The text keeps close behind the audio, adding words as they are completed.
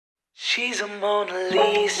She's a Mona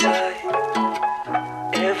Lisa.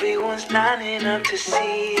 Everyone's lining up to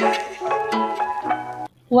see her.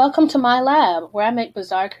 Welcome to my lab, where I make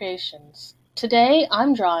bizarre creations. Today,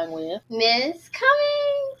 I'm drawing with Miss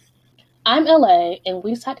Cummings. I'm LA, and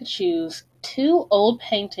we decided to choose 2 old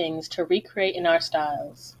paintings to recreate in our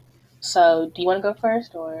styles. So, do you want to go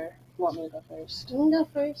first, or you want me to go first? You can go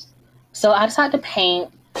first. So, I decided to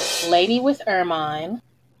paint Lady with Ermine.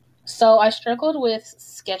 So, I struggled with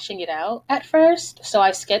sketching it out at first, so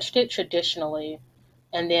I sketched it traditionally,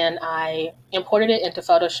 and then I imported it into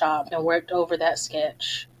Photoshop and worked over that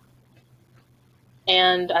sketch.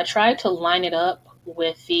 And I tried to line it up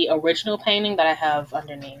with the original painting that I have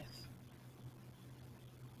underneath.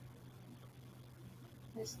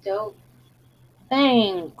 That's dope.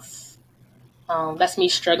 Thanks. That's me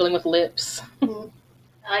struggling with lips. I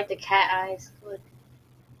like the cat eyes. Good.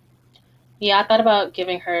 Yeah, I thought about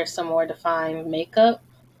giving her some more defined makeup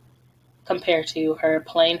compared to her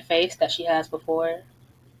plain face that she has before.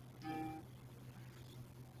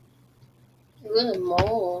 Ooh, the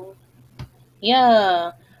mole.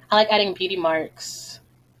 Yeah, I like adding beauty marks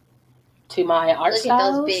to my art Look styles.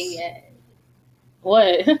 at those big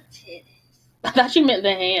What? titties. I thought you meant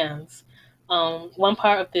the hands. One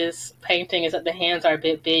part of this painting is that the hands are a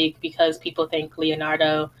bit big because people think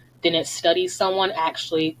Leonardo didn't study someone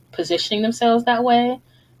actually positioning themselves that way.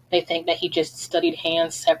 They think that he just studied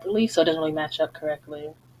hands separately, so it doesn't really match up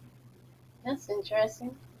correctly. That's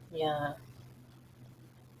interesting. Yeah.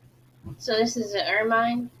 So this is an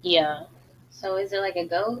ermine? Yeah. So is it like a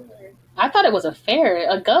goat? Or? I thought it was a ferret,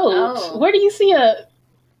 a goat. Oh. Where do you see a...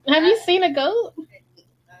 Have you seen a goat?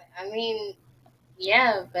 I mean,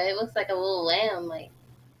 yeah, but it looks like a little lamb. Like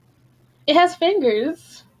It has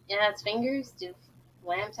fingers. it has fingers. Do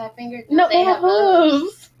lambs have fingers? No, they have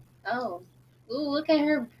hooves. Oh, ooh! Look at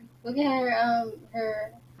her! Look at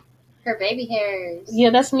her baby hairs.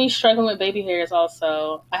 Yeah, that's me struggling with baby hairs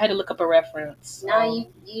also. I had to look up a reference. No,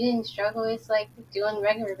 you didn't struggle. It's like doing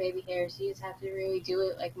regular baby hairs. You just have to really do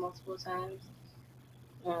it like multiple times.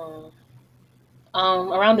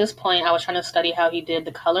 Around this point, I was trying to study how he did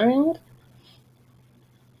the coloring.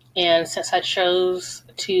 And since I chose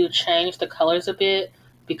to change the colors a bit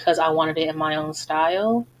because I wanted it in my own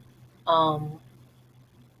style, well,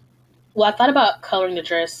 I thought about coloring the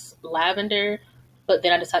dress lavender, but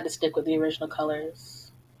then I decided to stick with the original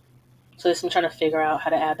colors. So this I'm trying to figure out how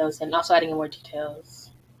to add those in, also adding in more details.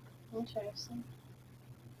 Interesting.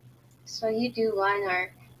 So you do line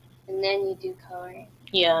art, and then you do coloring.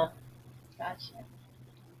 Yeah. Gotcha.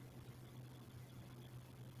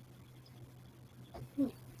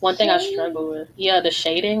 One thing I struggle with. Yeah, the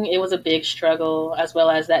shading, it was a big struggle, as well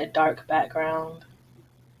as that dark background.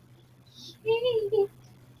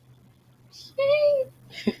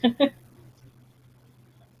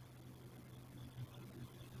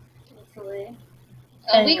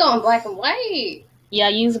 Oh, we going black and white. Yeah, I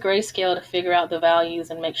use grayscale to figure out the values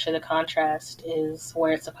and make sure the contrast is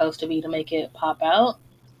where it's supposed to be to make it pop out.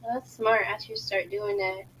 Well, that's smart. I should start doing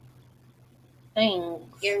that.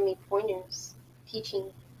 Thanks. Giving me pointers.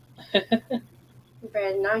 Teaching. But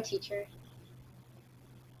I'm a teacher.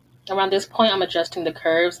 Around this point, I'm adjusting the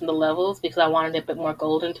curves and the levels because I wanted it a bit more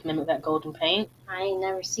golden to mimic that golden paint. I ain't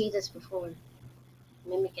never seen this before.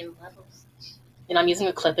 Mimicking levels. And I'm using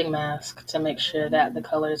a clipping mask to make sure that the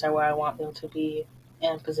colors are where I want them to be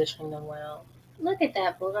and positioning them well. Look at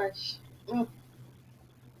that blush.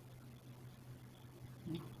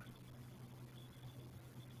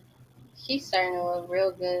 She's starting to look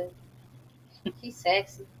real good. She's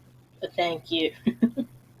sexy. Thank you.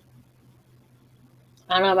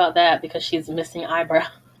 I don't know about that because she's missing eyebrows.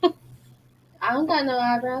 I don't got no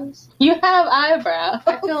eyebrows. You have eyebrows.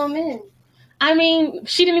 I fill them in. I mean,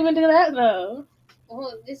 she didn't even do that though.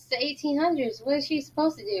 Well, this is the 1800s. What is she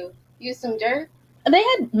supposed to do? Use some dirt? They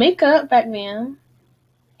had makeup back then.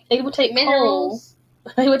 They would take Minerals?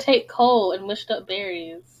 coal. They would take coal and mushed up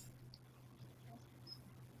berries.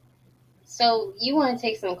 So you want to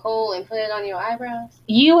take some coal and put it on your eyebrows?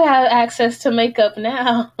 You have access to makeup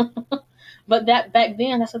now. But that back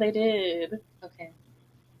then, that's what they did. Okay.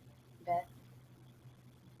 Bet.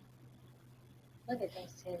 Look at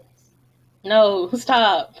those titties. No,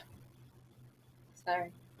 stop.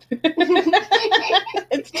 Sorry.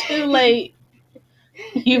 It's too late.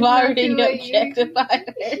 You've already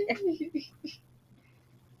objectified it.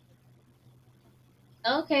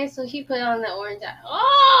 Okay, so she put on the orange eye.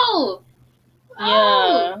 Oh!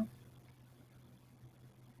 Yeah.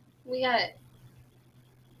 We got...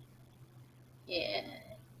 Yeah.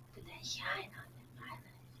 Put that shine on the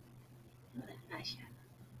eyelid. Put that eyeshadow.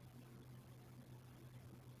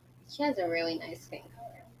 She has a really nice skin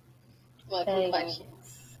color. What Thanks. complexion?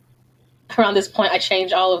 Around this point, I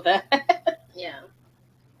changed all of that. Yeah.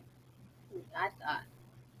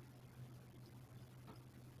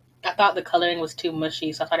 I thought the coloring was too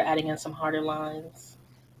mushy, so I started adding in some harder lines.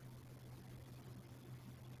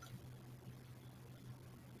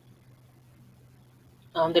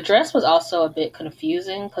 The dress was also a bit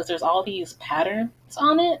confusing because there's all these patterns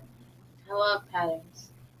on it. I love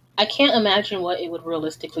patterns. I can't imagine what it would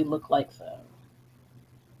realistically look like, though.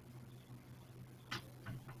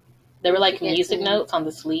 There were like music notes on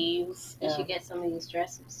the sleeves. You should get some of these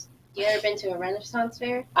dresses. You ever been to a Renaissance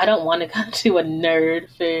fair? I don't want to go to a nerd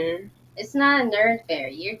fair. It's not a nerd fair.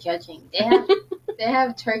 You're judging. They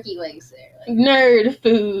have turkey legs there. Like, Nerd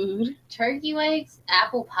food. turkey legs,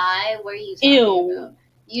 apple pie. What are you talking Ew. about?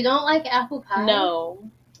 You don't like apple pie? No.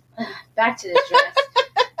 Back to this dress.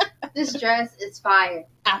 This dress is fire.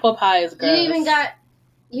 Apple pie is gross. You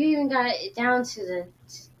even got it down to the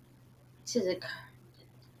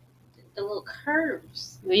little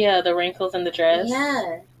curves. Yeah, the wrinkles in the dress.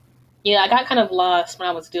 Yeah. Yeah, I got kind of lost when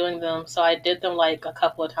I was doing them, so I did them like a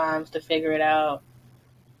couple of times to figure it out.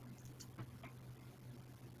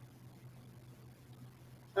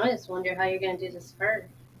 I just wonder how you're gonna do this fur.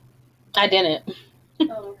 I didn't.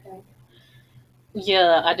 Oh, okay.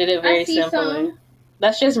 Yeah, I did it very I see simply. some.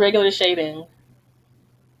 That's just regular shading.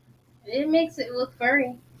 It makes it look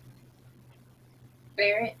furry.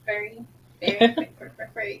 Ferret, furry, ferret,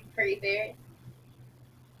 furry ferret.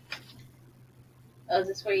 Oh, is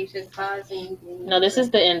this where you should pause? No, this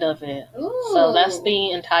is the end of it. Ooh. So that's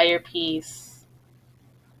the entire piece.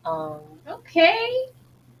 Okay.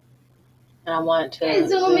 And I want to Okay,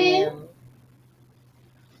 zoom in.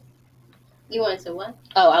 You want to what?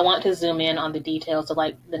 Oh, I want to zoom in on the details of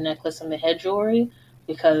like the necklace and the head jewelry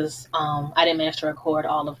because I didn't manage to record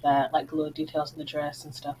all of that, like the little details of the dress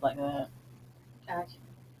and stuff like that. Gotcha.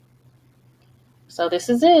 So this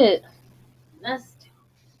is it. That's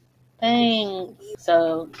Thanks.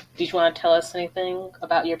 So, did you want to tell us anything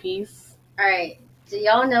about your piece? all right. Do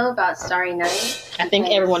y'all know about Starry Night? I think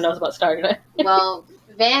everyone knows about Starry Night. Well,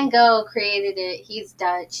 Van Gogh created it. He's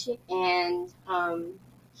Dutch, and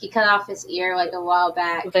he cut off his ear like a while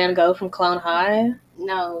back. Van Gogh from Clone High?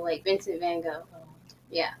 No, like Vincent Van Gogh.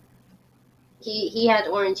 Yeah. He had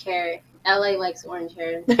orange hair. LA likes orange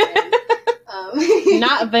hair.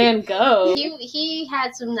 Not Van Gogh. He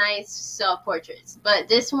had some nice self-portraits, but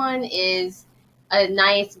this one is a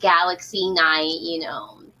nice galaxy night,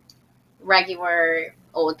 regular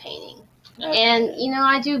old painting. Okay. And,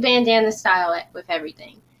 I do bandana style with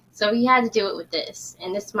everything. So he had to do it with this.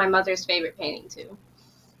 And this is my mother's favorite painting, too.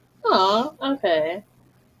 Oh, okay.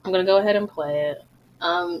 I'm going to go ahead and play it.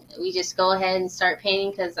 We just go ahead and start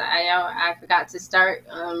painting because I forgot to start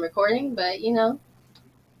recording, but,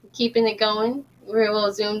 keeping it going. We're a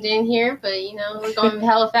little zoomed in here, but, we're going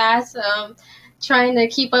hella fast. Trying to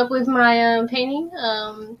keep up with my painting.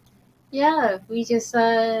 Yeah, we just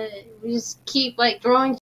keep,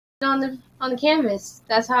 throwing on the canvas.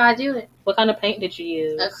 That's how I do it. What kind of paint did you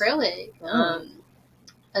use? Acrylic. Oh.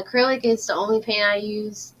 Acrylic is the only paint I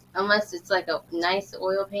use, unless it's like a nice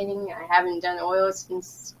oil painting. I haven't done oil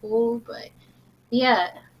since school, but yeah,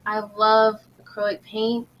 I love acrylic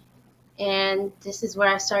paint. And this is where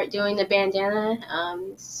I start doing the bandana.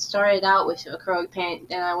 Started out with acrylic paint,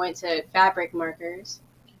 then I went to fabric markers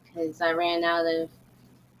because I ran out of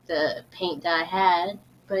the paint that I had.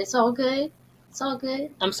 But it's all good. It's all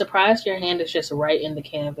good. I'm surprised your hand is just right in the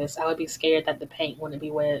canvas. I would be scared that the paint wouldn't be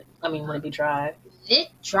wet. Wouldn't it be dry? It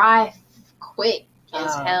dry quick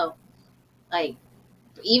as hell.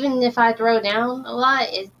 Even if I throw down a lot,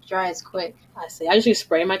 it dries quick. I see. I usually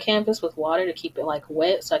spray my canvas with water to keep it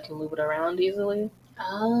wet so I can move it around easily.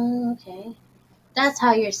 Oh, okay. That's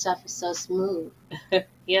how your stuff is so smooth. Yeah.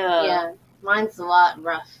 Yeah, mine's a lot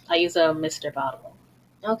rough. I use a Mr. bottle.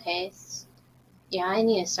 Okay. Yeah, I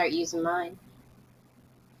need to start using mine.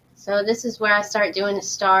 So this is where I start doing the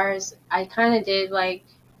stars. I kind of did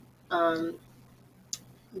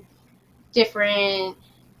different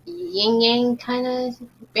yin-yang kind of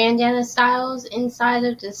bandana styles inside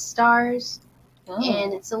of the stars. Oh.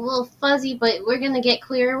 And it's a little fuzzy, but we're going to get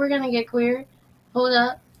clear. Hold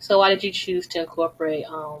up. So why did you choose to incorporate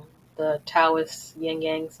the Taoist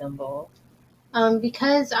yin-yang symbol?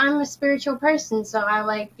 Because I'm a spiritual person, so I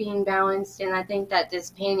like being balanced, and I think that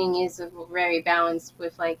this painting is very balanced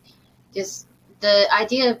with just the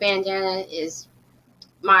idea of bandana is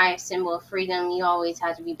my symbol of freedom. You always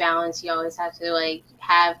have to be balanced. You always have to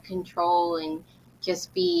have control and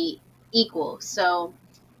just be equal. So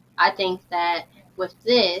I think that with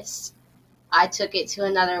this, I took it to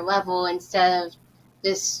another level. Instead of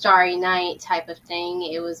this Starry Night type of thing.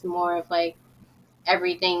 It was more of like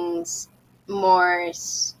everything's more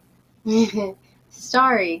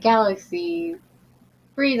starry, galaxy,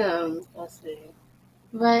 freedom. I see.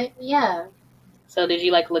 But yeah, So did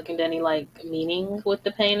you like look into any like meaning with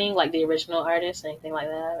the painting, like the original artist, anything like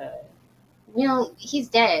that? he's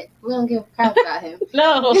dead. We don't give a crap about him.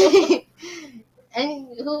 No. And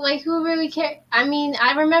who really cares? I mean,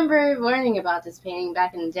 I remember learning about this painting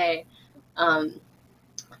back in the day. I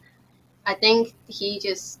think he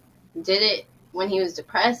just did it when he was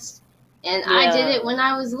depressed, and I did it when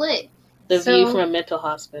I was lit. The view from a mental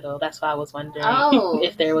hospital. That's why I was wondering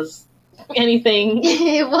if there was anything.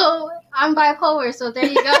 Well, I'm bipolar, so there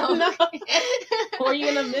you go. No. Were you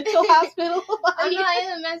in a mental hospital? I'm not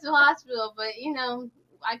in a mental hospital, but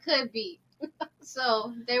I could be.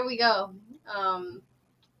 So there we go.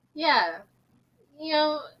 Yeah,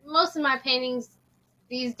 most of my paintings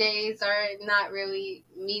these days are not really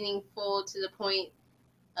meaningful to the point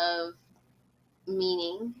of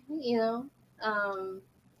meaning.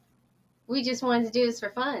 We just wanted to do this for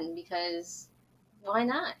fun because why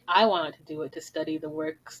not? I wanted to do it to study the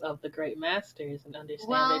works of the great masters and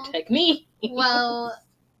understand their technique. Well,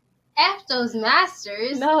 F those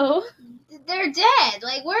masters. No. They're dead.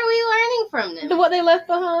 Like, where are we learning from them? What they left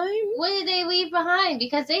behind? What did they leave behind?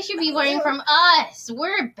 Because they should be learning from us.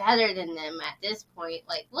 We're better than them at this point.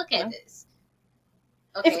 Like, look at this.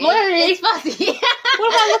 Okay, it's blurry. It's fuzzy.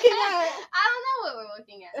 What am I looking at? I don't know what we're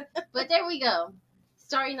looking at. But there we go.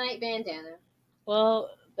 Starry Night bandana. Well,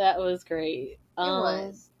 that was great. It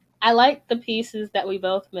was. I liked the pieces that we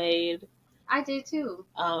both made. I did too.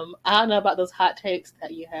 I don't know about those hot takes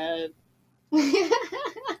that you had,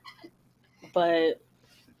 but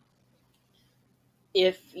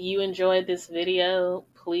if you enjoyed this video,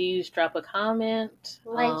 please drop a comment.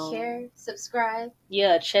 Like, share, subscribe.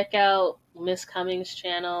 Yeah, check out Miss Cummings'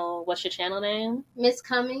 channel. What's your channel name? Miss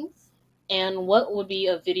Cummings. And what would be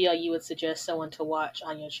a video you would suggest someone to watch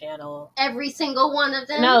on your channel? Every single one of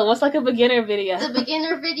them? No, what's like a beginner video? The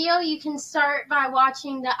beginner video, you can start by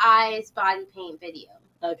watching the eyes body paint video.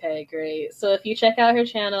 Okay, great. So if you check out her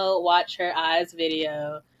channel, watch her eyes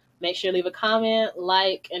video. Make sure to leave a comment,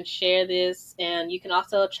 like, and share this. And you can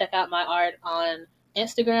also check out my art on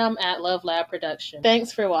Instagram at Love Lab Production.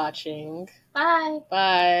 Thanks for watching. Bye.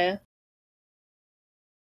 Bye.